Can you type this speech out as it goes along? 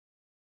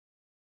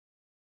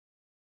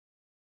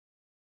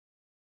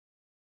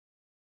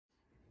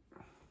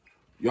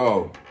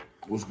Yo,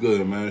 what's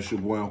good, man? It's your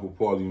boy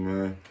UnclePaulie,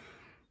 man.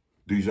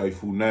 DJ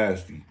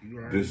Fu-Nasty.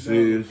 This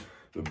is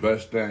the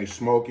best thing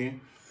smoking.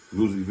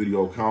 Music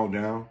video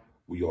countdown.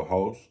 We your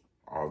host,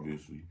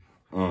 obviously.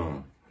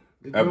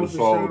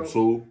 Episode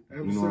 2.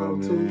 You know what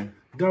I mean?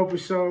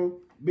 Dopest show.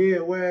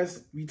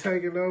 Midwest. We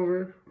taking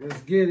over.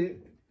 Let's get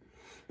it.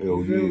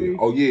 Hell yeah.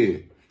 Oh yeah.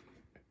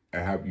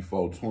 And happy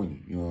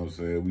 420. You know what I'm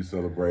saying? We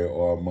celebrate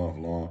all month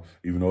long,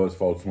 even though it's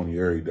 420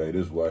 every day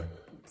this way.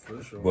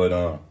 For sure.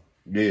 But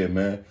yeah,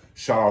 man.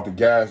 Shout out to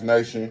Gas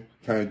Nation.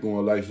 Came through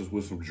and laced us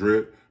with some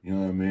drip. You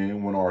know what I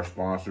mean? One of our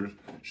sponsors.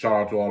 Shout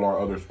out to all our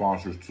other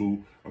sponsors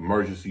too.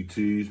 Emergency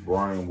Tees,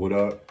 Brian, what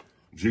up?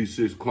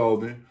 G6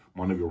 Clothing,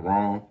 my nigga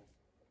Ron.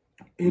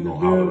 In the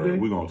building.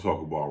 We're going to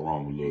talk about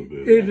Ron a little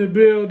bit. In the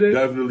building.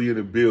 Definitely in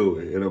the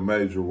building in a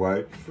major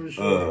way. For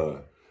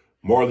sure.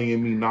 Marley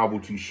and Me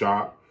Novelty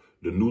Shop.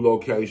 The new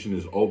location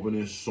is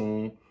opening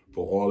soon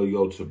for all of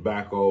your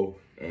tobacco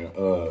and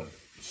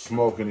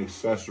smoking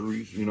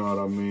accessories. You know what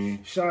I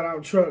mean? Shout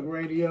out Truck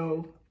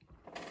Radio.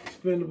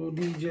 Expendable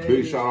DJ.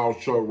 Big shout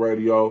out Truck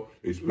Radio.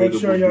 Make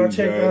sure y'all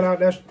check that out.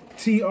 That's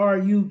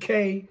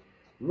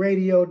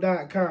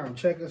TRUKRadio.com.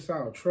 Check us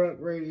out.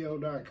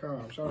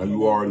 TruckRadio.com. And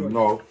you already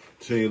know,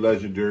 Team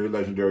Legendary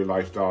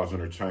Lifestyles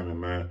Entertainment,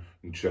 man.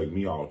 You can check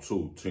me out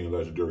too.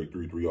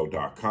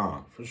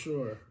 TeamLegendary330.com. For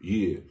sure.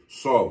 Yeah.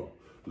 So,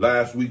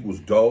 last week was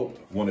dope.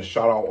 Want to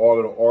shout out all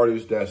of the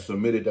artists that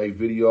submitted their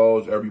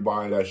videos,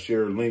 everybody that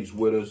shared links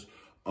with us.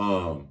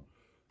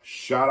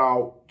 Shout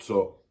out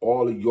to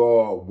all of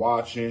y'all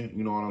watching,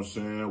 you know what I'm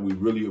saying? We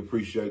really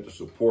appreciate the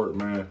support,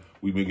 man.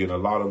 We've been getting a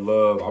lot of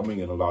love. I've been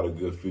getting a lot of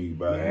good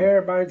feedback. Man,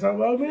 everybody talking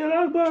about, man,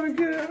 I gotta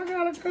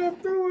come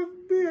through and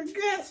be a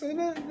guest and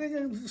that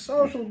nigga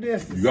social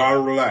distance. You gotta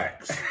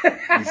relax.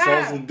 You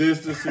social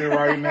distancing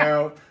right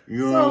now.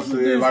 You know what I'm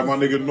saying? Like my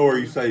nigga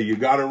Nori say, you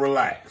gotta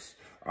relax.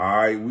 All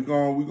right, we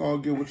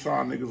gonna get with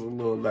y'all niggas a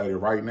little later.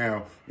 Right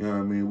now, you know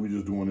what I mean? We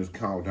just doing this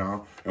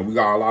countdown, and we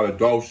got a lot of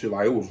dope shit.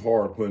 Like, it was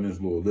hard putting this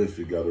little list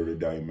together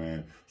today,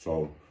 man.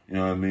 So, you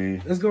know what I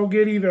mean? It's gonna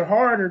get even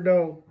harder,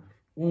 though,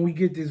 when we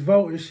get this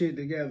voting shit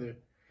together.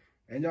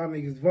 And y'all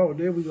niggas vote,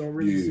 then we gonna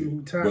really see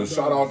who time. But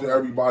shout out to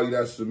everybody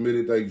that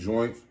submitted their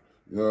joints.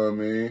 You know what I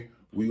mean?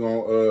 We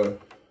gonna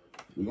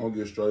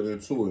get straight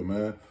into it,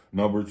 man.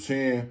 Number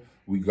 10,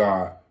 we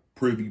got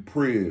Privy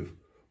Priv,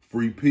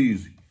 Free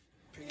Peasy.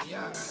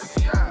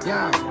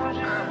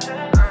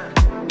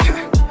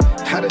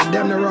 How the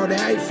damn near roll the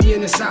AFI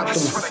in the South.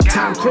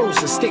 Tom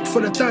Cruise, a stick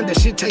full of thunder,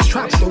 shit tastes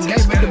tropical.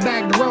 Gave her the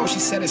bag to roll, she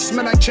said it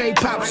smell like cherry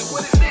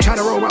pops. Try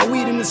to roll my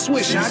weed in the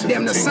swish, I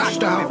damn near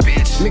socked out.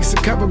 Mix a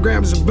couple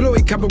grams of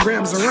bluey, couple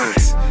grams of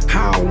runts.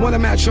 I don't wanna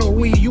match your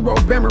weed, you roll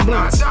Bammer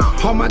blunts.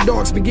 All my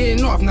dogs been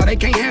getting off, now they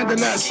can't handle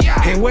us.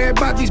 Ain't worried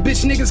about these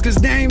bitch niggas, cause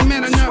they ain't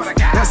man enough.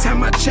 Last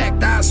time I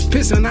checked, I was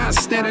pissing, I was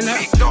standing up.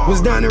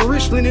 Was down in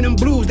Richland in them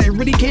blues, they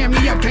really canned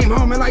me up. Came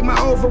home and like my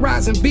old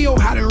Verizon bill,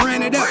 I done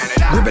ran it up.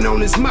 Gripping on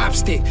this mop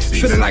stick,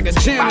 feeling like a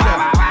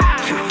janitor.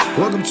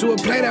 Welcome to a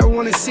play that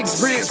wanted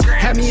 6 grams.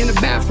 Had me in the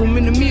bathroom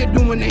in the mirror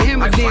doing the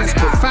hammer dance.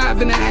 Put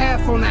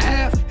 5.5 on the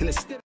half and it's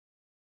still.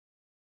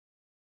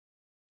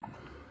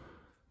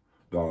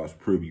 That's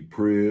Privy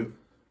Priv,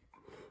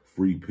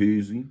 Free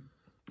Peasy.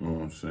 You know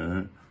what I'm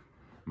saying?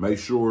 Make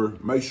sure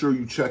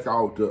you check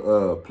out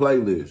the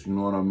playlist. You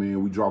know what I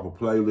mean? We drop a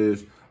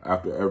playlist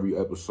after every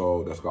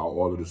episode that's got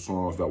all of the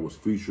songs that was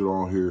featured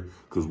on here.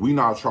 Cause we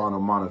not trying to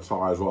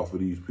monetize off of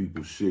these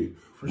people's shit.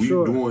 We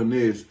doing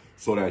this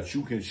so that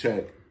you can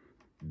check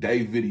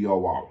their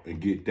video out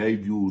and get their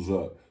views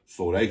up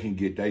so they can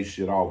get their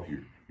shit out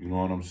here. You know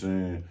what I'm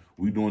saying?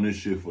 We doing this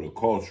shit for the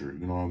culture.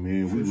 You know what I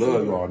mean? We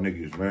love y'all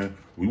niggas, man.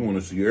 We want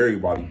to see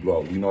everybody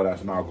blow. We know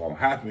that's not going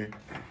to happen.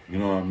 You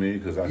know what I mean?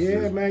 Because that's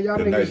just man, y'all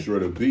the nature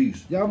of the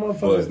beast. Y'all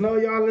motherfuckers know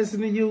y'all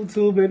listen to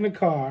YouTube in the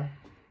car.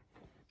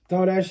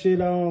 Throw that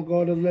shit on,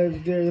 go to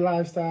Legendary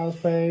Lifestyles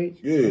page.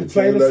 Yeah,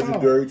 play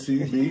Legendary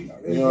TV.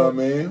 You know what I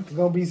mean? It's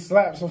going to be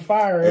slaps of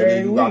fire and every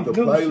then you week. got the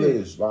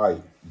playlist.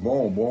 Like,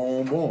 boom,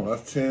 boom, boom.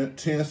 That's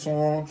 10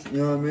 songs. You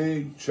know what I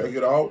mean? Check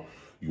it out.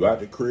 You at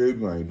the crib,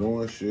 you ain't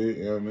doing shit.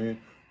 You know what I mean?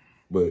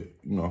 But,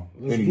 you know,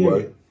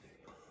 anyway.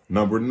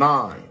 Number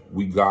 9,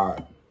 we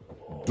got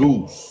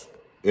Deuce,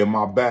 In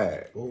My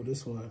Bag. Oh,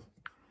 this one.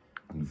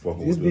 You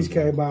fucking this bitch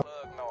came out.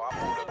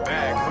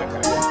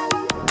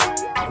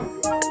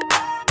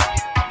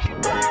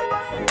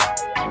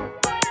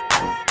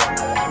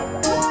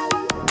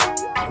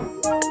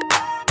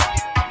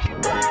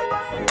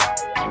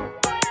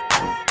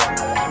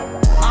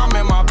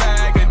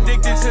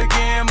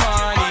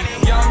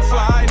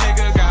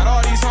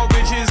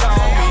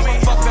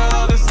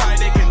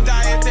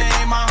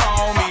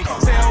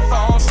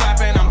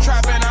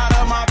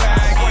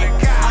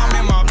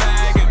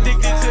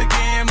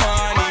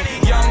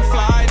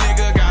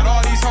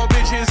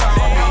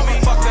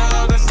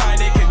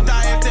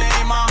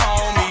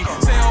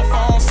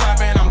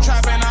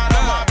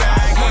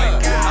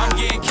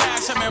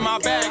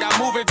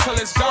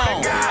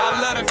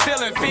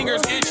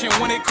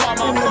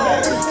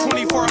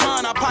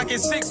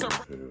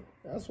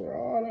 That's where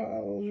all the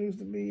hoes used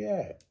to be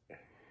at.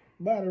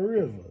 By the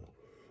river.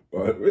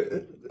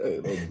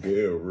 Ain't no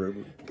damn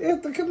river.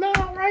 It's the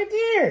canal right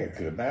there.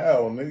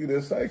 Canal, nigga.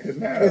 This ain't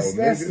canal,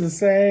 That's the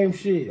same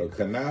shit. A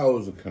canal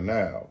is a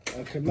canal.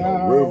 A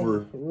canal,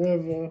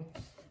 river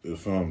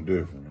is something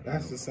different.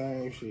 That's the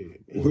same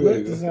shit. It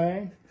look the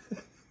same.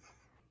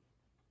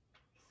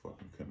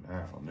 Fucking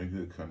canal,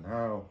 nigga.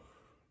 Canal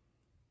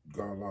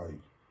got like,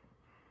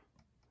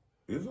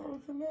 is that a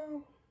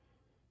canal?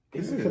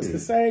 It's the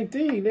same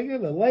thing,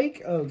 nigga. The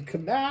lake, the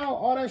canal,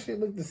 all that shit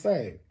look the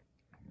same.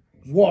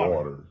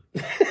 Water.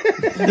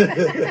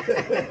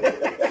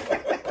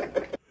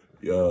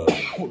 Yeah.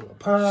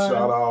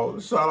 Shout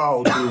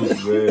out,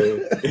 dudes,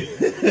 man.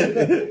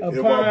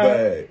 In my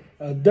bag.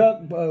 A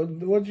duck,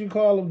 what you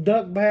call them?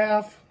 Duck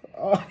bath.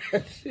 All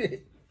that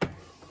shit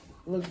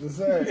look the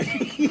same.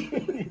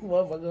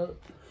 Motherfucker.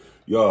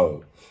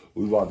 Yo,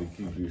 we about to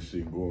keep this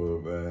shit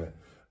going, man.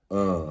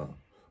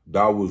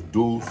 That was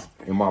Deuce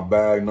in my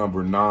bag,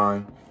 number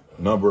 9.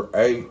 Number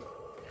 8,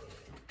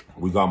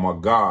 we got my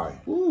guy.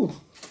 Ooh.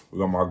 We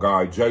got my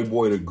guy,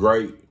 J-Boy the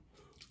Great.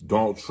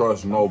 Don't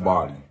trust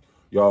nobody.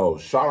 Yo,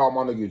 shout out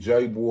my nigga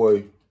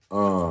J-Boy.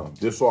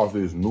 This off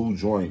his new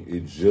joint.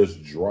 It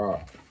just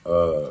dropped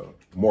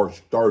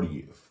March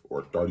 30th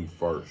or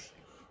 31st.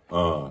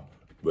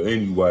 But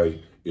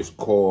anyway, it's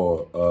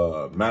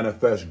called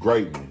Manifest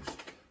Greatness.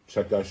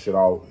 Check that shit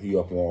out. He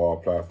up on all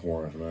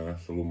platforms, man.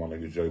 Salute my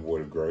nigga J-Boy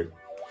the Great.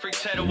 Free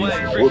take away,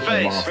 free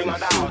face.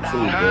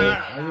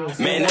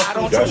 Man, I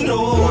don't trust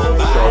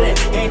nobody.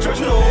 Ain't trust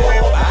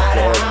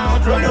nobody. I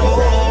don't trust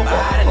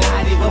nobody.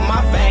 Not even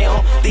my fam.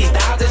 These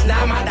dogs is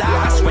not my dog.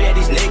 I swear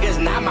these niggas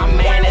not my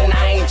man. And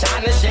I ain't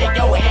trying to shake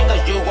your hand,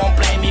 cause you gon'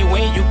 play me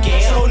when you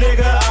can. So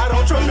nigga, I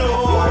don't trust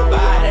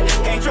nobody.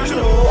 Ain't trust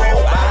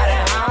nobody.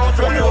 I don't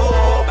trust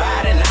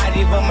nobody. Not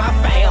even my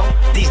fam.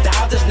 These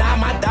dogs is not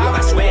my dog.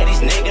 I swear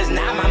these niggas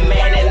not my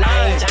man. And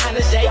I ain't trying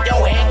to shake your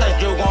hand, cause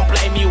you gon'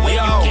 play me when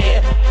you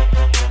can.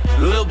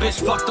 Little bitch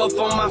fucked up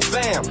on my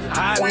fam.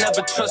 I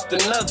never trust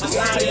another.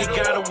 So you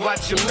gotta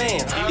watch your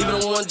man.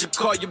 Even the ones you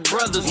call your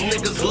brothers.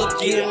 Niggas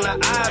look you in the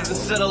eyes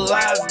instead of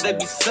lies they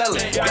be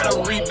selling.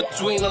 Gotta read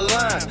between the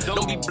lines.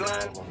 Don't be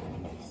blind.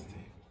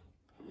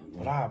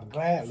 But I'm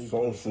gladly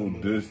social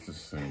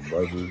distancing,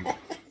 brother.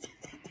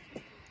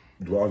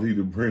 Do I need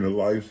to bring the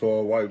lights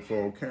on, wipes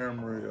on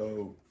camera,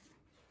 yo?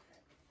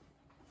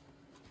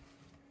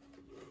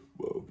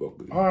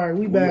 All right,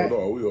 we back. We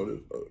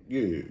on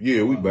this.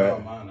 Yeah, we back.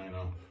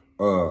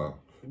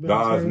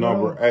 That's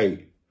number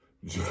 8.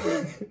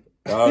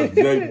 That's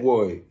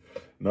J-Boy.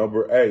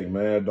 Number 8,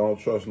 man. Don't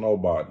trust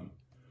nobody.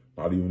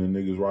 Not even the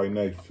niggas right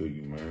next to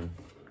you, man.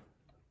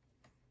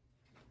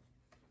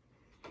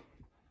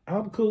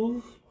 I'm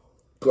cool.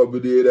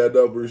 Coming in at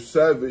number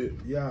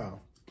 7. Yeah.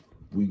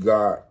 We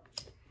got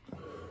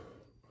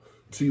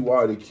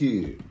T.Y. the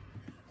Kid.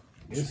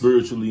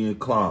 Spiritually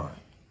Inclined.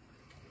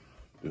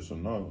 This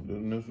another.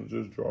 Didn't this one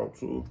just drop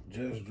too?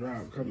 Just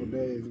dropped a couple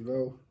days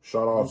ago.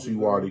 Shout out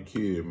T.Y. the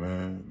Kid,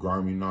 man.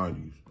 Grimy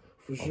 90s.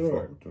 For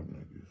sure. Fuck with them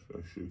niggas.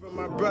 That shit cool.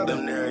 My brother,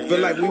 feel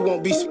like we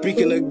won't be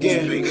speaking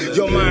again.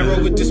 Your mind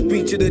roll with the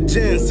speech of the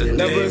gens.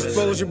 Never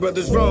expose your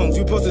brother's wrongs.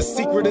 You post a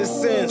secret of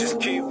sins.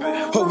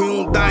 Hope we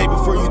don't die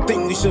before you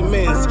think we should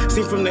mend.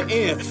 See from the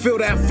end. Feel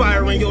that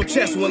fire in your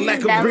chest when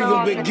lack of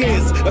breathing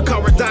begins. A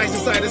coward dies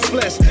inside his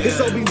flesh. His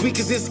soul be weak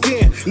as his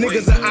skin.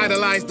 Niggas that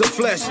idolize the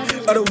flesh.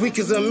 Are the weak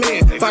as a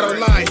man. Vital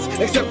lies.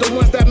 Except the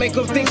ones that make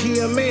him think he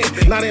a man.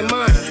 Not in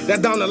mine.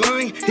 That down the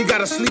line, he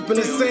gotta sleep in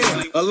the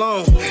sand.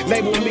 Alone.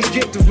 Label me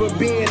gifted for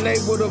being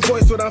able to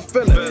voice what I'm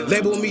feeling.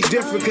 Label me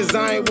different cause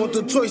I ain't want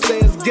the choice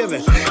that is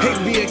given.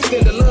 Hate be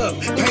extended love.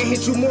 Pain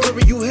hit you more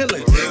than you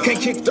healing.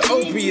 Can't kick the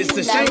opiates.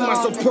 To shame I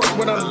support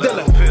what I'm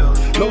dealing.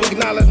 No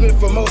acknowledgement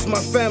for most of my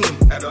family.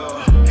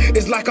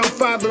 It's like I'm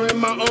fathering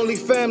my only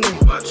family.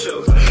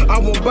 I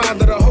won't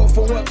bother to hope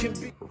for what can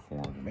be.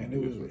 Man, it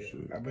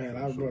was, man,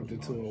 I bumped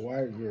into a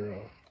white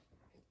girl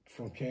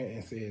from Canton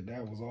and said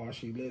that was all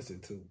she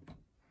listened to.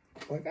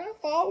 Like, that's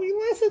all we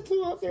listen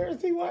to up there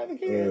is T.Y. the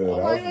Kid. Yeah,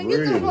 I'm that's like, real.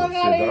 get the fuck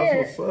out of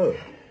here. That's what's up.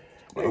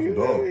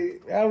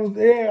 That's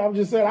dope. I'm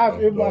just saying, I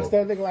inboxed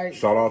that nigga like.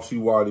 Shout out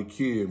T.Y. the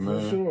Kid,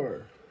 man. For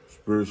sure.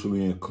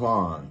 Spiritually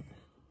Inclined.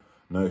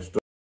 Next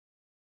up.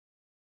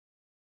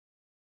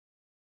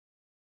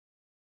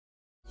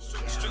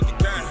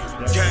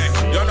 Gang,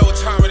 y'all know what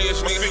time it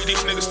is, nigga.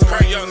 These niggas the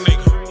right young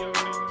nigga.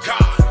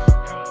 God.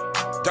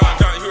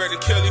 Don, you ready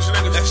to kill these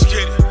niggas? Let's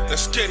get it.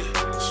 Let's get it.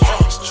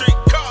 Strong street,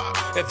 God.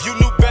 If you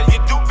knew better, you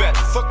do better.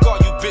 Fuck all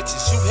you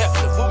bitches. You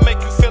happy. Who make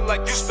you feel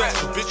like you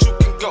special? Bitch, you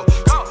can go.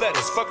 2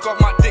 letters. Fuck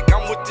off my dick.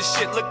 I'm with the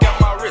shit. Look at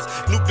my wrist.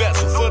 New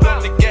bezel. Foot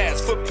on the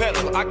gas. Foot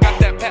pedal. I got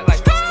that pat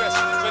like this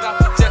special. But I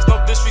just no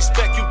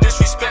disrespect. You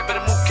disrespect.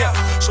 Better move careful.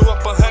 Show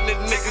up 100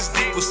 niggas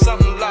deep with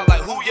something loud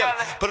like who yeah.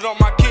 Put it on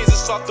my kids.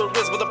 It's off the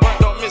wrist. But the burn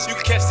don't miss. You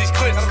can catch these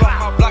clips. I'm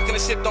my block and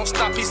the shit don't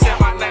stop. He said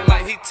my name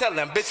like he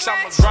tellin'. Bitch,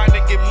 I'ma grind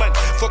and get money.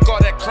 Fuck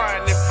all that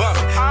crying and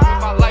bumming. Put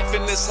my life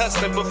in this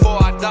hustling before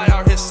I die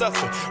out here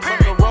suffering. From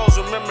the roads,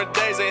 remember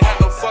days they had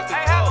no fucking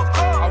clothes.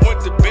 I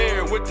went to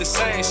bed with the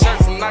same shirt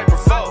from night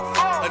before.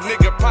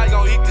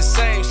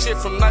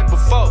 from night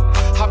before.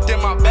 Hopped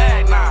in my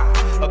bag now.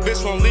 A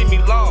bitch won't leave me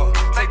long.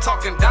 They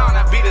talking down,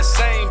 that be the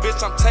same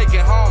bitch I'm taking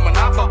home. And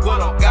I fuck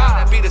with a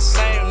guy, that be the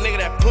same nigga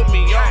that put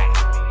me on.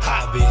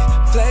 I be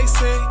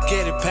flexing,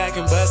 get it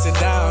packing, bustin'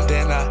 down.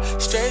 Then I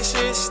straight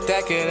shit,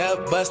 stack it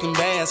up, bustin'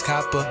 bands,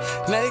 copper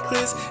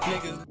necklace,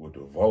 niggas. With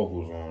the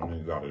vocals on,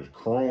 nigga got his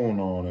croon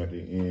on at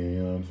the end,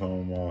 you know what I'm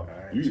talking about?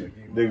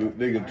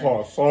 Nigga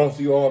talk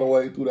saucy all the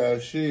way through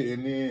that shit,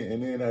 and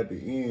then at the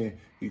end,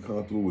 he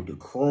come through with the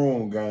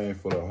croon game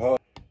for the hug.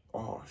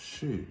 Oh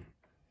shit,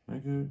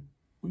 nigga,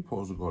 we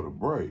supposed to go to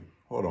break.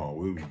 Hold on,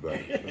 we'll be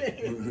back.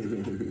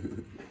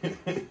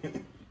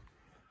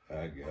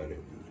 I got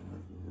it.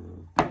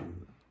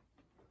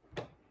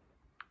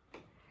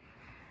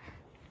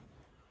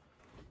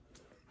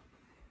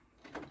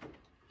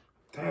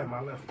 Damn,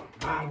 I left my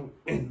bottle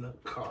in the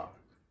car.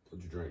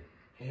 What'd you drink?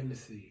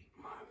 Hennessy.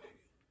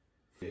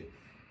 Yeah.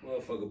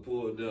 Motherfucker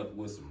pulled up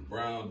with some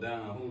brown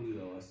down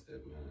Julio. I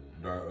said, man.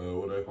 That,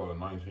 what they call it,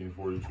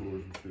 1942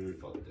 or some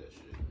shit? Fuck that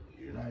shit.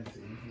 You're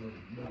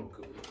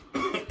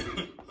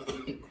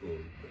 1942. Cool.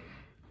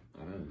 I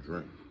don't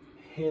drink.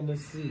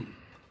 Hennessy.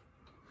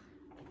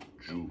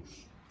 Juice.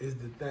 Is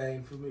the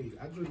thing for me.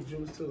 I drink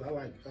juice too. I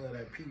like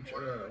that peach.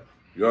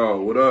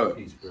 Yo, what up?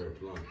 Peach berry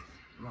plum.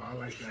 No, I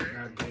like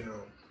that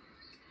goddamn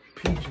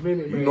peach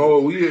minute. You know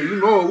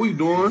what we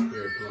doing? Peach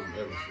berry plum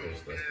ever fresh.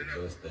 That's the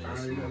best thing.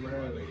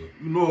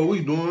 You know what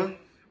we doing?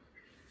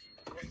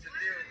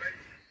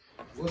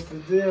 What's the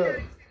deal?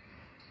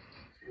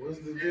 What's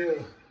the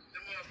deal?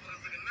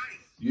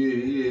 Yeah,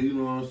 you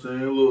know what I'm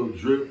saying? A little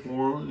drip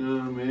for him, you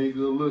know what I mean?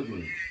 Good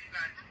looking.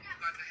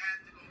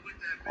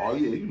 Oh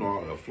yeah, you know,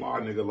 a fly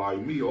nigga like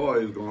me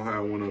always gonna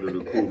have one under the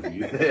kufi.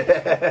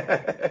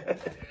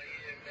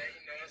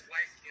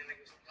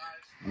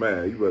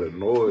 Man, you better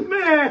know it.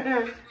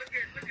 Man!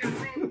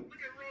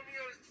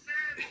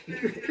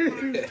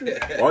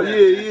 Oh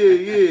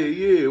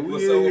yeah.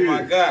 What's up with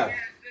my guy?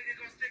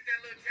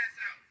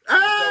 What's up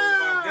with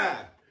my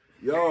guy?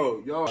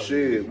 Yo,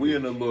 shit, we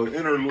in the little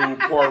interlude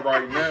part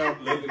right now.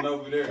 Looking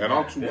over there. And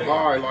I'm too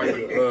high like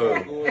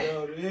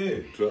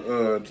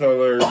to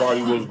tell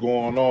everybody what's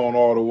going on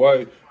all the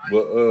way.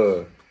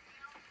 But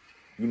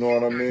you know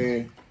what I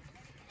mean?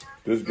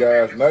 This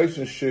Gas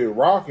Nation shit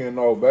rocking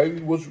though, baby.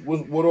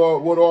 What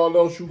all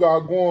else you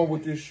got going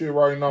with this shit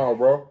right now,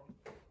 bro?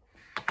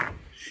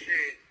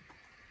 Shit.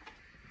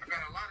 I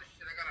got a lot of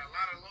shit. I got a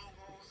lot of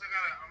logos.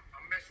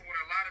 I'm messing with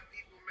a lot of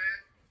people, man.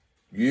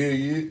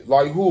 Yeah.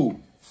 Like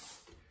who?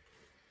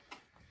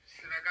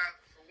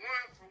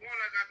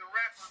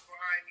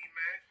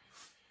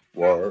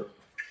 Word.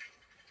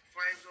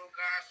 Flames on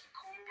God,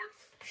 Shakur.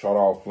 Shout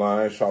out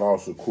Flame, shout out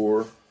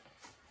Shakur. Hell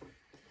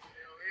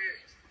yeah.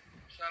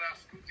 Shout out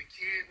Scoot the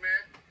Kid,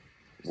 man.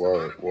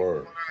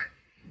 Word.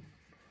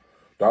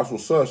 That's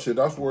what's up, shit.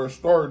 That's where it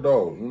started,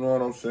 though. You know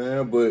what I'm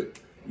saying? But,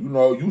 you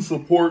know, you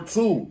support,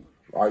 too.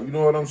 Like, you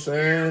know what I'm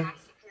saying? I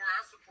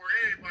support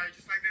everybody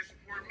just like they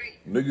support me.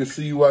 Niggas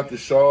see you at the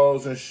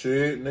shows and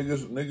shit.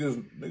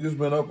 Niggas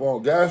been up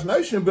on... Gas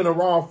Nation been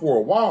around for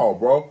a while,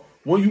 bro.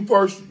 When did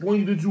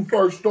you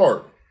first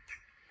start?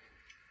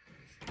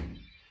 What'd you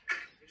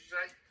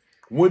say?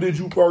 When did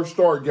you first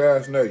start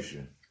Gas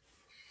Nation?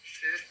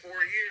 Shit, it's 4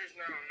 years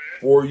now,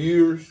 man. 4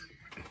 years?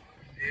 Yeah,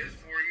 it's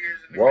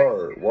 4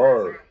 years.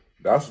 Word.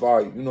 That's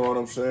like, you know what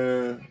I'm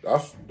saying?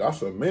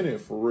 That's a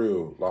minute for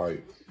real.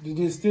 Like, did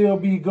it still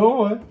be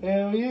going?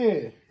 Hell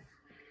yeah.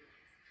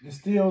 You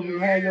still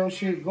have your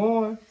shit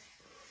going?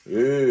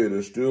 Yeah,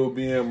 to still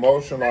be in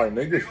motion like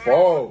niggas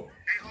fall.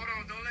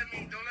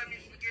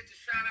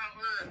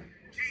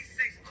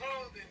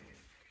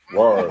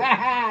 Word.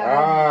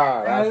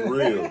 That's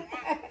real.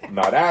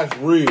 Nah, that's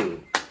real.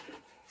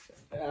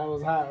 That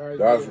was hot right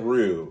That's there.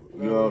 real.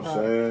 You know what I'm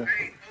saying? Hey, oh yeah,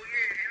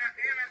 and I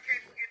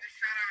can't forget to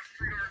shout out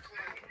Street Art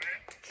Clothing,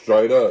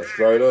 man.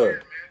 Straight up.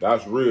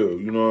 That's real.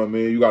 You know what I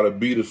mean? You gotta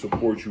be the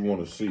support you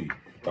wanna see.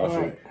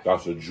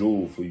 That's a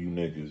jewel for you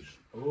niggas.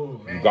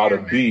 Ooh, you gotta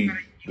be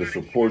the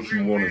support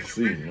you wanna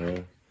see,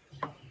 man.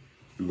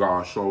 You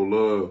gotta show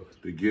love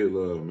to get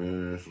love,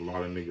 man. There's a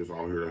lot of niggas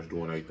out here that's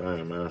doing their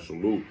thing, man.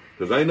 Salute.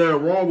 Cause ain't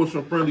nothing wrong with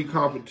some friendly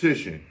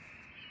competition.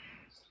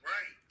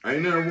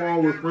 Ain't nothing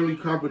wrong with friendly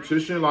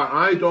competition. Like,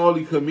 I ain't the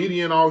only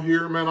comedian out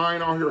here, man. I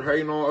ain't out here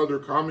hating on other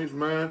comics,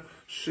 man.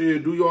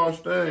 Shit, do y'all's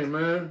thing,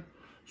 man.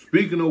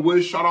 Speaking of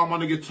which, shout out my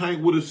nigga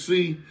Tank with a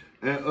C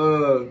and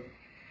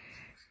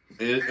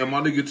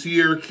my nigga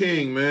Tierra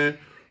King, man.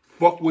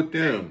 Fuck with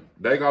them.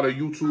 They got a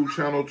YouTube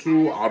channel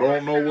too. I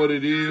don't know what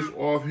it is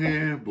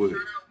offhand, but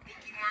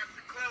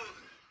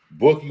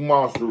Bookie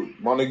Monster,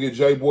 my nigga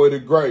J Boy the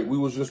Great. We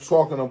was just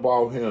talking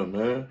about him,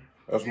 man.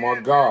 That's my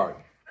guy.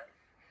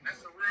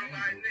 That's a real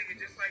live nigga,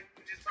 just like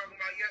we were just talking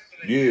about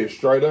yesterday. Yeah,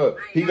 straight up.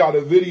 He got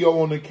a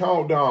video on the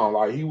countdown.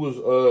 Like he was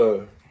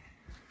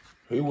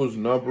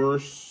number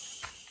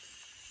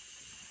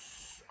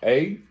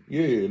 8.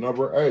 Yeah,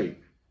 number 8.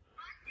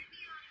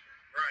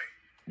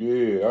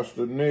 Yeah, that's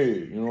the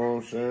nigga. You know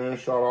what I'm saying?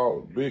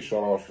 Big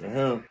shout outs to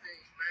him.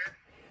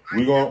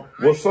 We gon'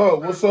 what's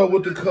up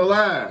with the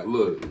collab?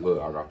 Look,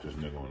 I got this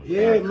nigga on the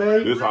Yeah,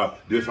 man. This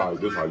how you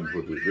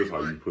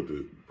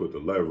put the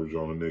leverage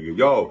on a nigga.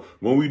 Yo,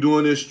 when we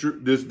doing this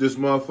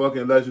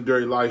motherfucking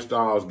Legendary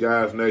Lifestyles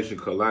Gas Nation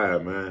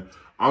collab, man,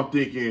 I'm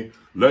thinking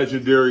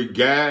Legendary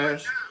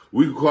Gas.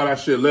 We can call that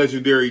shit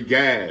Legendary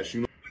Gas,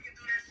 you know?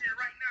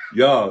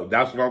 Yo,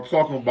 that's what I'm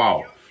talking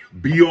about.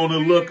 Be on the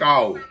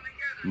lookout.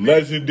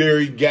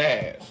 Legendary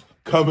Gas.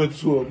 Coming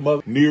to a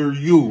mother near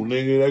you,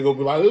 nigga. They gonna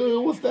be like,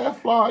 what's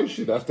that fly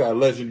shit? That's that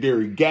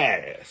Legendary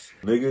Gas.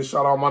 Nigga,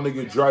 shout out my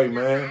nigga Dre,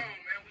 man.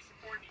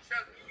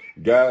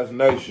 Gas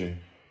Nation.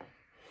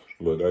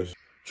 Look, that's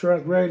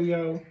Truck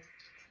Radio,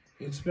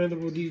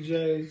 Expendable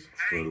DJs.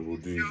 Expendable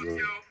DJs. Tell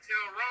Rome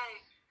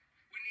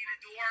we need to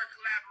do our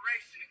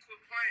collaboration and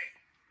quit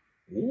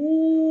playing.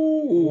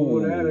 Ooh. Oh,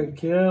 that a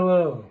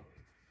killer.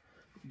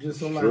 Just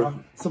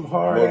some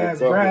hard ass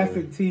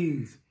graphic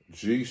tees.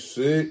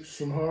 G6.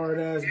 Some hard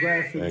ass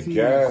graphic and tees.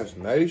 Gas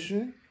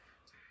Nation.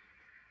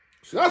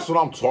 See, that's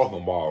what I'm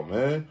talking about,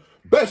 man.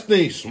 Best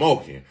thing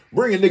smoking.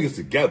 Bringing niggas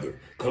together.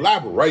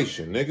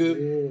 Collaboration, nigga. Yeah.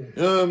 You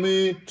know what I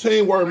mean?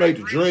 Teamwork make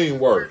the dream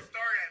work.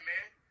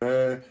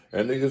 Man,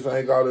 and niggas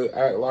ain't gotta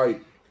act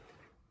like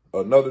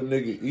another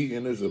nigga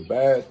eating is a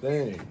bad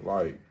thing.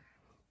 Like,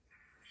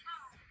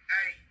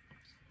 hey,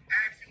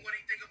 ask him what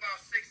he think about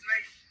 6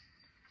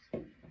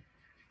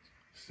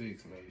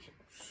 Nation.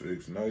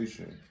 6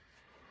 Nation.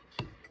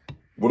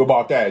 What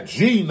about that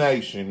G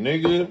Nation,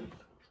 nigga? Well, it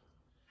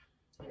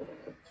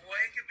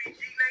could be G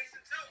Nation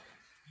too.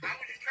 I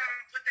was just trying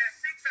to put that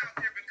 6 out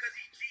there because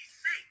he's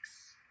G6.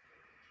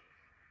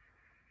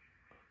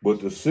 But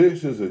the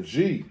 6 is a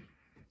G.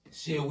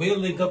 Shit, we'll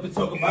link up and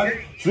talk about it.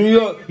 See,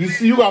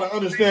 you gotta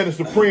understand the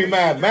supreme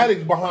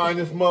mathematics behind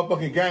this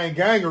motherfucking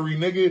gangery,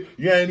 nigga.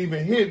 You ain't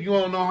even hip. You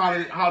don't know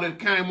how that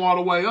came all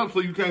the way up, so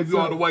you can't be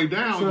all the way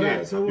down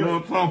yet. So you know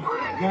what I'm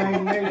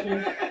talking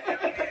about?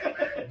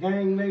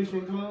 Gang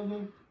Nation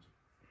clothing.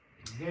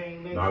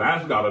 Gang Nation. Now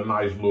that's got a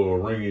nice little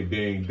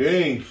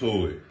ring-a-ding-ding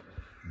to it.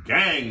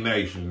 Gang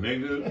Nation,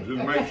 nigga.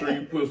 Just make sure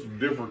you put some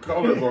different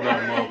colors on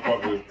that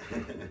motherfucker.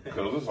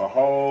 Cause it's a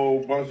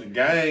whole bunch of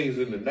gangs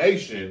in the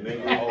nation,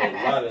 nigga. A whole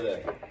lot of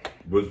that.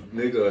 But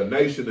nigga, a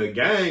nation of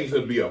gangs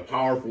would be a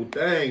powerful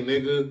thing,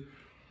 nigga.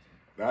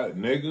 That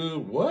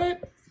nigga,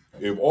 what?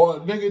 If all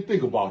nigga,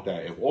 think about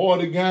that. If all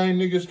the gang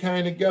niggas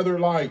came together,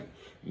 like,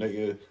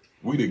 nigga,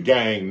 we the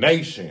gang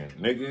nation,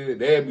 nigga.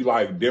 They'd be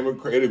like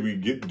it'd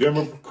be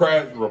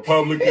Democrats,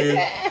 Republicans,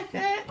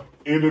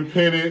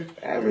 independent,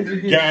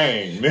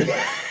 gang, nigga.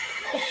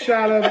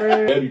 Shut up,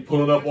 man. They'd be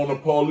pulling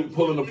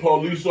the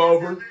police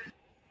over. Yep.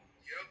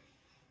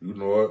 You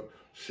know what?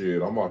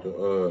 Shit, I'm about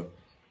to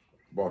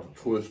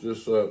twist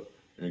this up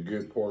and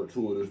get part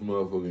 2 of this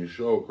motherfucking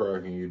show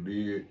cracking, you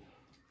did.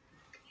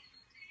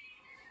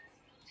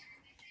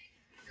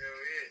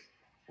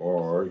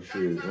 Alright,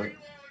 shit, man.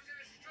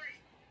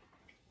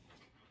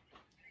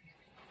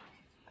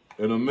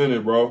 In a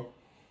minute, bro. Yep,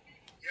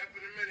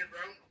 in a minute,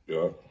 bro.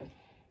 Yeah.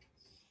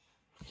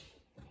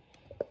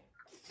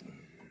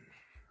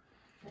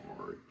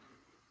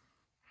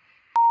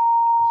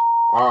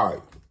 All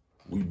right,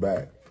 we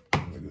back.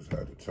 Niggas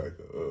had to take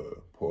a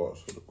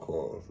pause for the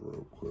calls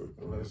real quick.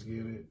 Let's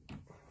get it.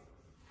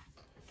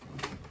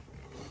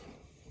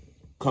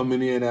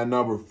 Coming in at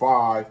number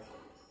 5,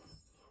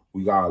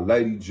 we got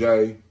Lady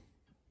J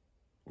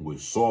with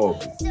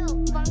Sorby.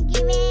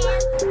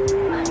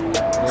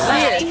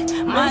 Hey,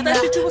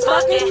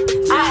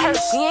 motherfucking, I heard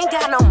she ain't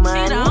got no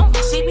money.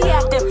 She be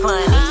acting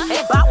funny.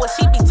 Ain't about what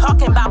she be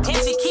talking about. Can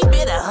she keep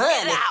it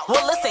 100?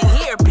 Well, listen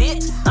here,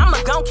 bitch.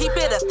 I'ma gon' keep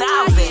it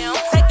 1,000.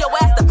 Take your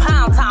ass to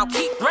Pound Town.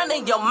 Keep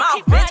running your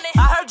mouth, bitch.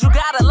 I heard you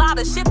got a lot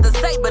of shit to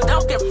say, but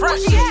don't get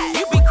front shit.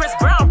 You be Chris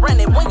Brown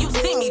running. When you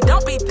see me,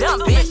 don't be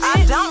dumb, bitch.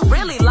 I don't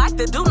really like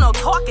to do no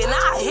talking.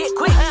 I hit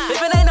quick.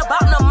 If it ain't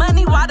about no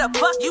money, why the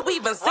fuck you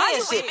even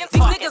saying shit?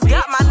 These niggas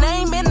got my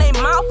name in their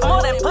mouth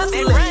more than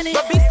pussy lips.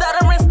 But be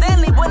stuttering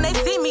Stanley when they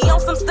see me on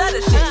some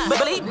stutter shit. But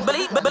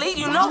believe,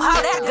 you know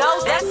how that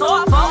goes. That's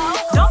all, folks.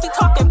 Don't be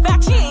talking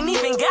facts, you ain't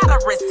even got a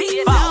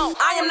receipt, folks.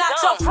 I am not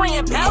your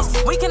friend,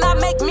 bitch. We cannot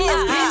make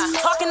men's,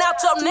 bitch. Talking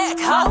out your neck,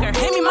 ho.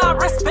 Give me my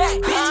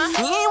respect, bitch.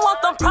 You ain't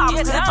want them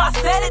problems. If I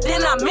said it,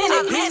 then I meant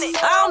it, bitch.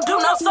 I don't do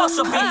no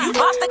social beef. You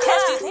about to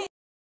catch these.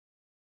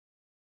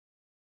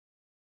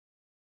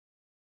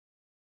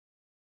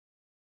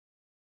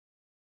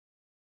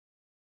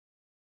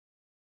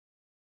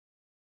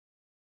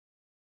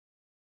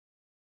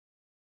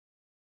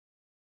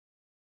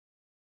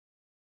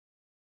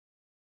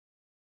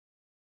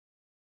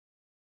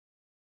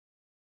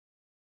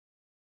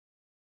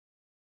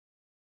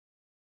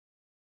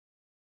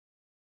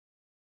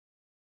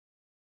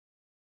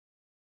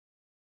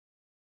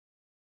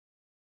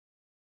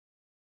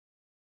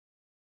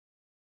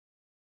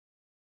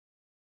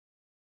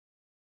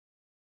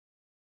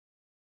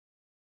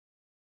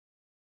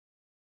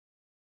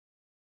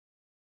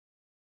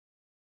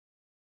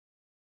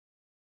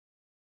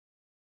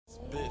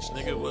 Bitch,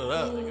 nigga, what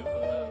up?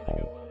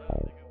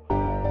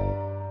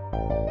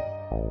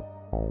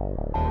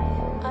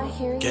 I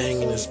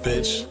Gang in this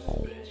bitch.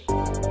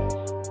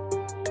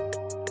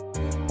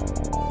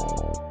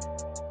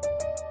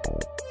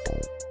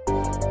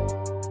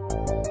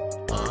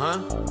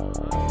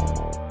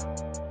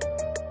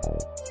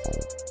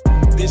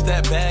 Bitch,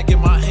 that bag in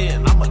my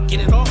hand, I'ma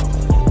get it off.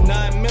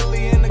 9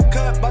 million in the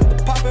cut, about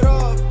to pop it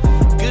off.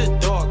 Good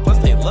dog, plus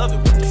they love it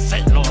with the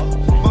fentanyl.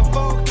 My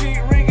phone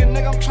keep ringing,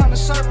 nigga, I'm tryna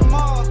serve them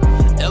all.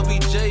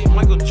 LBJ,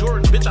 Michael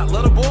Jordan, bitch, I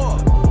love the ball.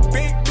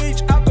 Big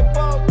beach, out the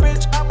ball,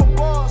 bitch, I'm a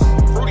boss.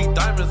 Fruity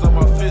diamonds on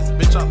my fist,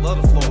 bitch, I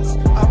love the floss.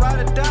 I ride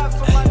or die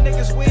for my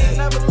niggas, we ain't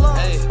never lost.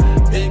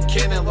 Hey, big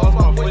cannon, lost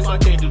my voice, I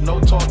can't do no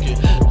talking.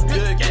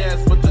 Good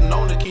gas, but the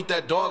known to keep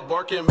that dog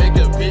barking. Make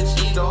a bitch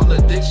eat on the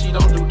dick, she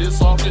don't do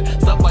this often.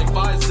 Stuff like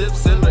 5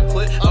 zips in the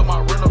clip of my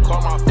rental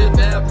car, my 5th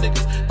Ave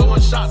niggas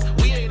throwing shots,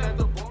 we ain't at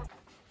the bar.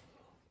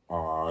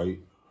 Alright,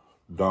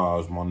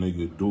 Dodge, my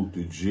nigga Duke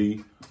the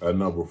G. At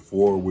number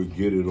 4, we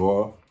Get It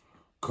Off.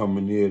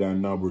 Coming in at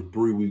number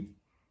 3,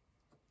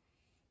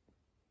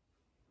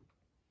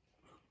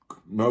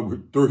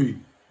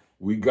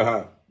 we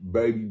got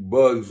Baby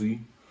Bugsy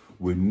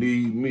with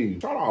Need Me.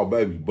 Shout out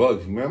Baby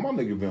Bugsy, man. My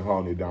nigga been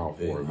holding it down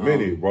for a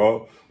minute,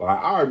 bro.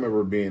 Like, I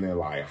remember being in,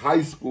 like,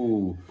 high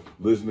school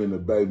listening to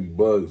Baby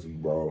Bugsy,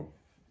 bro.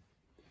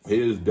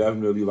 He is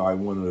definitely, like,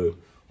 one of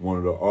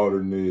the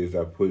older niggas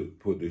that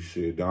put this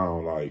shit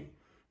down, like,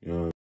 you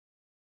know.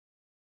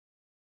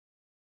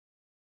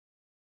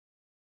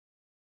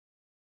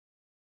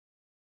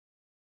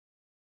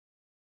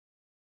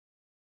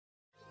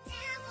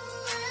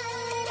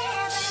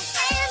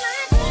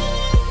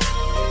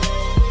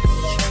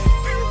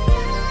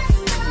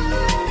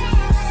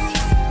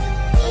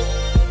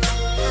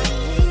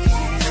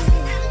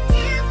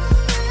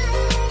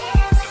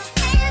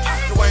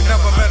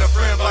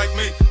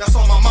 That's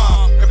on my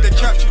mind. If they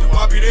capture you,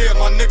 I'll be there,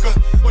 my nigga.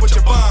 With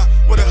your bond,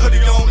 with a hoodie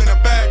on and a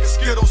bag of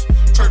Skittles.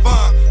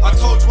 Trayvon, I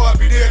told you I'll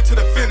be there to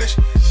the finish.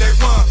 They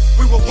run.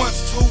 We were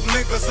once 2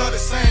 niggas of the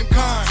same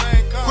kind.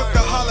 Quick to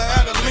holler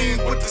at a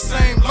lean with the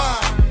same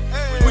line.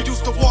 We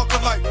used to walk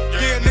alike.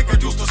 Yeah, nigga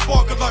used to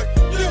spark alike.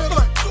 Yeah,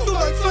 like, you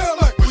like, flair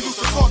like. We used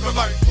to talk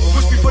alike.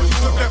 Wish before you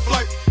took that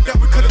flight that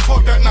we could've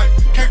talked that night.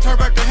 Can't turn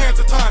back the hands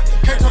of time.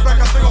 Can't turn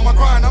back, I stay on my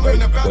grind. I'm in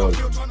the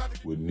battlefield trying not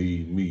to... With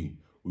Need Me.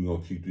 We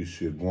gonna keep this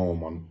shit going,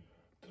 man.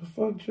 The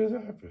fuck just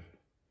happened?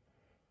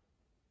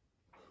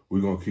 We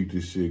gonna keep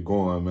this shit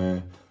going,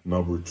 man.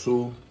 Number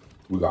 2,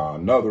 we got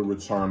another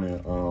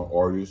returning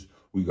artist.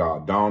 We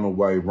got Down the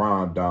Way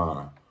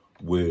Rondon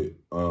with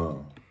I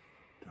always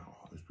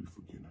be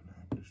forgetting the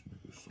name of this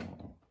nigga's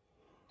song.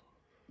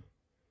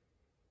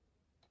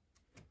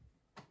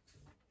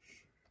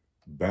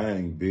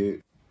 Bang,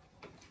 bitch.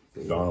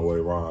 Down the Way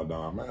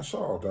Rondon, man.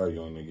 Shout out that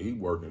young nigga. He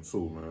working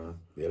too, man.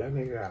 Yeah, that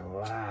nigga got a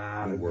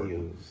lot of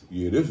views.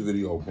 Yeah, this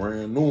video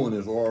brand new and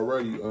it's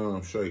already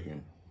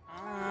shaking.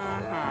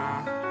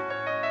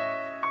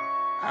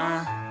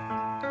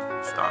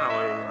 Starting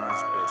away with my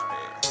space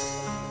pad.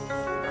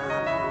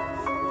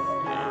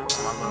 Yeah,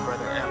 my little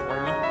brother F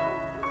with me.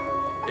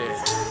 Yeah.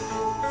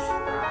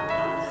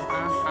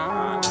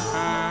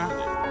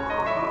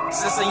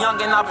 Since a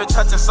youngin', I've been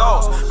touching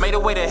souls. Made a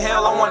way to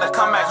hell, I wanna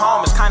come back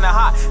home. It's kinda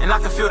hot, and I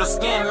can feel the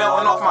skin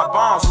melting off my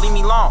bones. Leave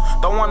me alone,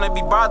 don't wanna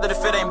be bothered if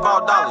it ain't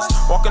about dollars.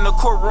 Walk in the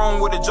courtroom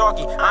with a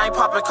jockey, I ain't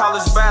poppin'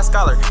 college bad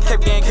scholar.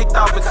 Kept getting kicked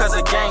out because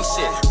of gang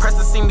shit.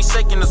 Preston see me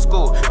shaking the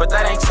school, but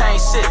that ain't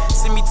changed shit.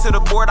 See me to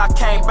the board, I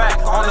came back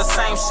on the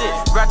same shit.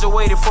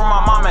 Graduated from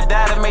my mom and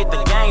dad and made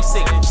the game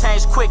sick.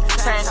 Changed quick,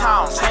 changed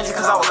how, changed it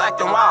cause I was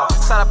acting wild.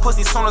 Shot a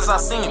pussy soon as I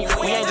seen him.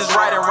 We ain't just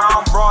riding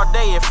around broad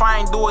day. If I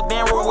ain't do it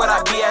then, where would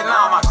I be at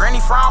now? My granny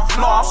frown?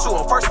 No, I'm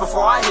shooting first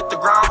before I hit the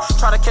ground.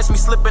 Try to catch me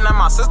slipping at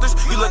my sisters,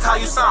 you look how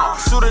you sound.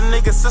 Shoot a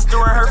nigga sister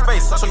in her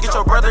face, so get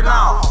your brother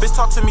now. Bitch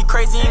talk to me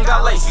crazy and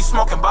got lace, you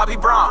smoking Bobby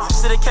Brown.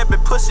 Shoulda kept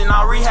it pushing,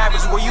 now rehab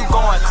is where you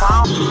going,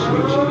 clown.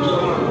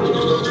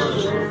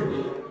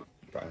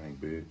 Bang,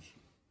 bitch.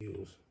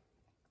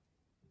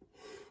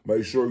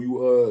 Make sure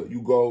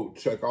you go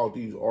check out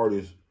these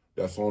artists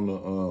that's on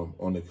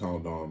the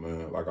countdown,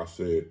 man. Like I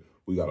said,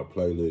 we got a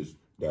playlist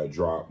that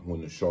drop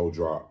when the show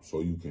drops, so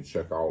you can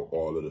check out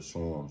all of the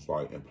songs,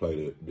 like, and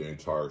play the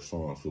entire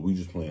song. So we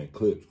just playing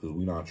clips because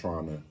we're not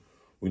trying to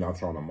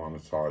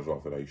monetize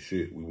off of that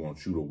shit. We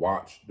want you to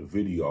watch the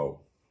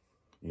video,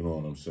 you know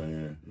what I'm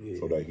saying,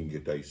 so they can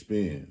get their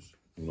spins,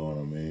 you know what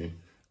I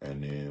mean.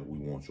 And then we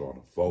want y'all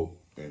to vote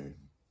and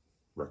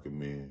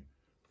recommend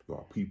to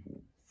our people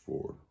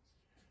for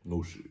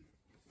new shit.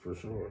 For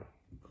sure.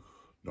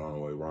 Down the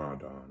Way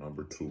Rondon,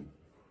 number 2.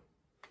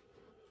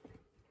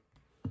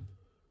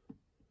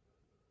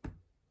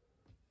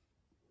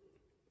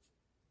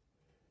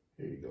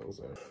 Here you go,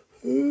 sir.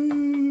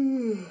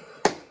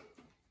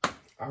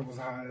 I was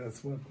high as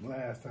fuck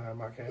last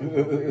time I came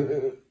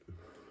over.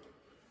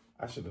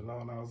 I should have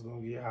known I was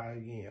gonna get high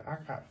again.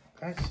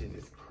 That shit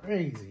is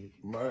crazy.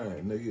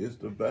 Man, nigga, it's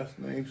the best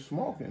thing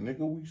smoking. Nigga,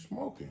 we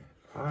smoking.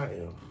 I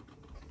am.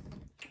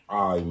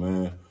 All right,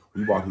 man.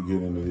 We about to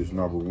get into this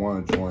number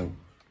 1 joint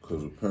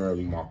because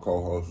apparently my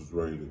co-host is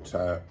ready to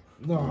tap.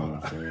 No, you know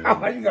what I'm saying?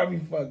 Why you got me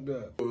fucked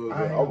up?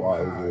 I'm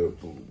always there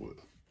too, but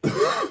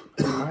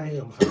I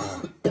am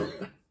high.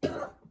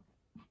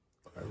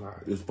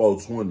 it's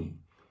 420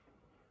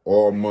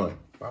 all month.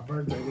 My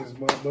birthday this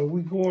month, but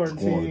we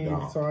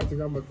quarantined, so I think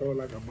I'm gonna throw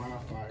like a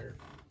bonfire.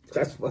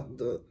 That's fucked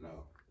up.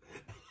 No.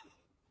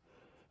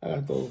 I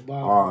gotta throw a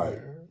bonfire. All right.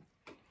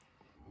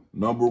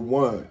 Number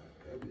 1,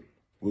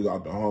 we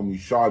got the homie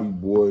Shotty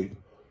Boy.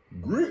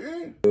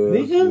 Grittin'.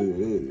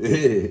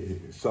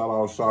 Shout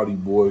out Shotty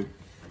Boy.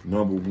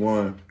 Number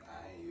 1.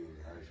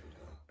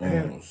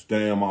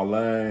 Stay in my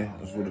lane.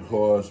 That's what it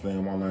calls. Stay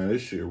in my lane.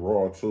 This shit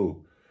raw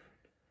too.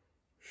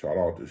 Shout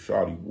out to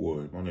Shotty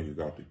Boy. My nigga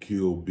got the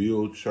Kill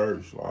Bill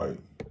Church. Like,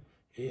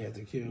 he had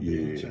to Kill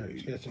Bill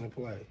Church, catching the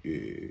play.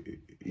 Yeah,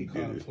 he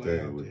did his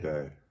thing with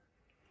that.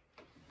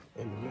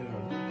 In the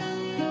middle.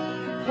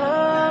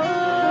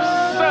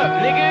 What's up,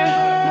 nigga?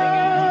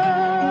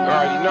 You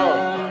already know.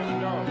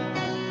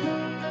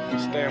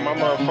 Stay in my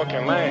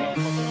motherfucking lane.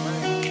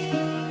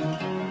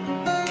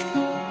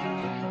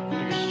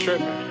 Niggas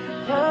tripping.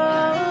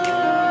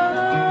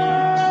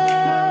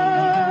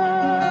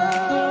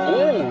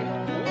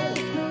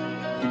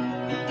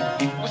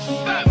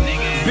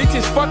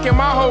 Bitches fucking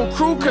my whole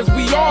crew cause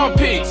we all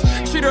pigs.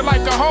 Treat her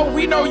like a hoe,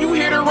 we know you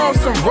hit her on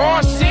some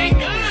raw shit.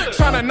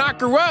 Tryna knock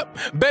her up,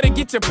 better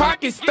get your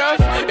pocket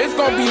stuffed. It's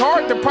gonna be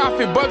hard to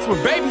profit bucks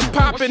with babies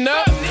popping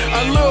up.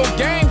 A little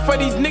game for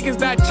these niggas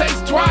that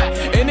chase twat.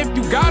 And if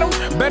you got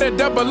them, better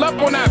double up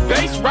on that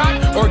bass rock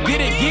or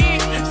get it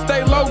gig.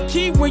 Stay low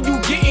key when you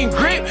getting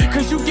grip,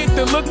 cause you get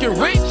the looking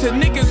rich to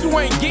niggas who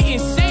ain't getting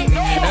shit.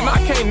 And I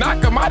can't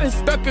knock them, I done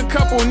stuck a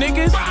couple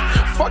niggas.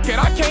 Fuck it,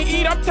 I can't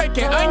eat, I'm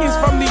taking onions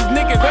from these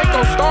niggas. They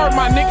gon' starve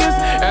my niggas,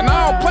 and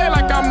I don't play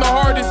like I'm the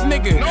hardest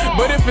nigga.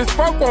 But if his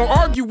folk won't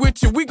argue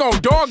with you, we gon'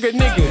 dog a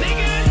nigga.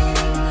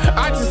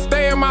 I just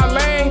stay in my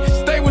lane,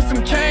 stay with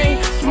some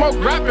cane, smoke,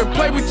 rap, and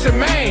play with your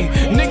main.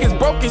 Niggas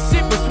broke as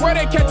shit, but swear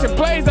they catching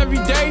plays every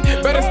day.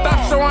 Better stop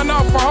showing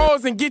off for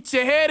hoes and get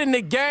your head in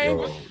the game.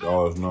 Yo, that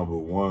was number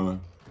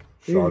 1.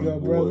 Here you go,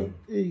 brother.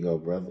 Here you go,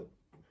 brother.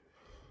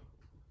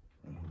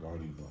 Not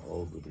even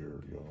over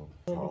there, yo.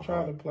 I'm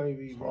trying to play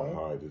me, bro.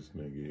 How high this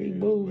nigga he is,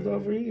 moved man.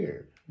 over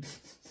here.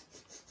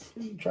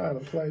 He trying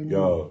to play me.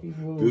 Yo,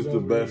 this the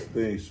best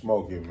thing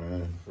smoking,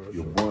 man.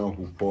 Your boy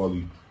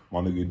UnclePaulie, my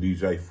nigga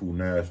DJ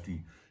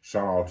Fu-Nasty.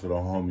 Shout out to the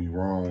homie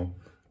Ron,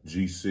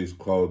 G6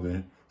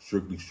 Clothing,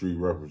 Strictly Street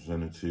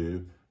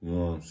Representative. You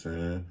know what I'm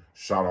saying?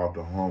 Shout out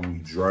to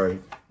homie Dre,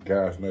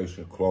 Gas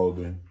Nation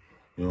Clothing.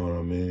 You know what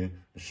I mean?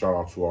 And shout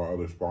out to our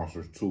other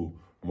sponsors too.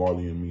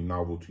 Marley and Me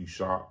Novelty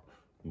Shop.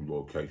 New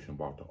location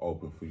about to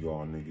open for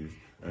y'all niggas.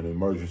 And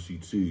Emergency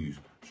Tees.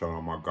 Shout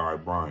out my guy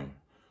Brian.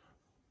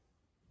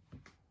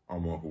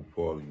 I'm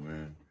UnclePaulie,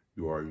 man.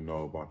 You already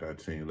know about that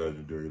team,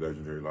 Legendary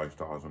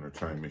Lifestyles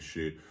Entertainment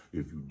shit.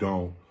 If you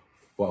don't,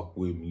 fuck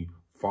with me.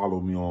 Follow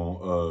me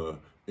on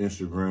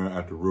Instagram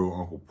at The Real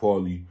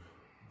UnclePaulie.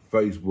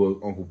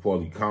 Facebook,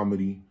 UnclePaulie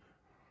Comedy.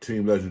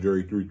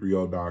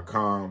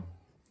 TeamLegendary330.com.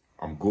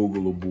 I'm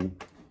Googleable.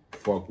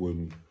 Fuck with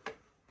me.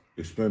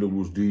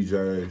 Expendables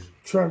DJs.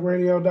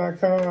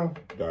 Truckradio.com.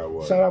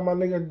 Shout out my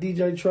nigga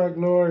DJ Truck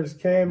Norris,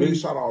 Cammy. Big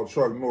shout out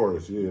Truck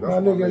Norris, yeah. That's my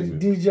nigga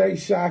DJ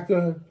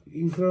Shaka.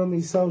 You feel me?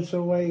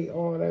 Social weight,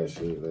 all that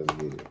shit. Let's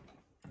get it.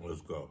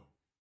 Let's go.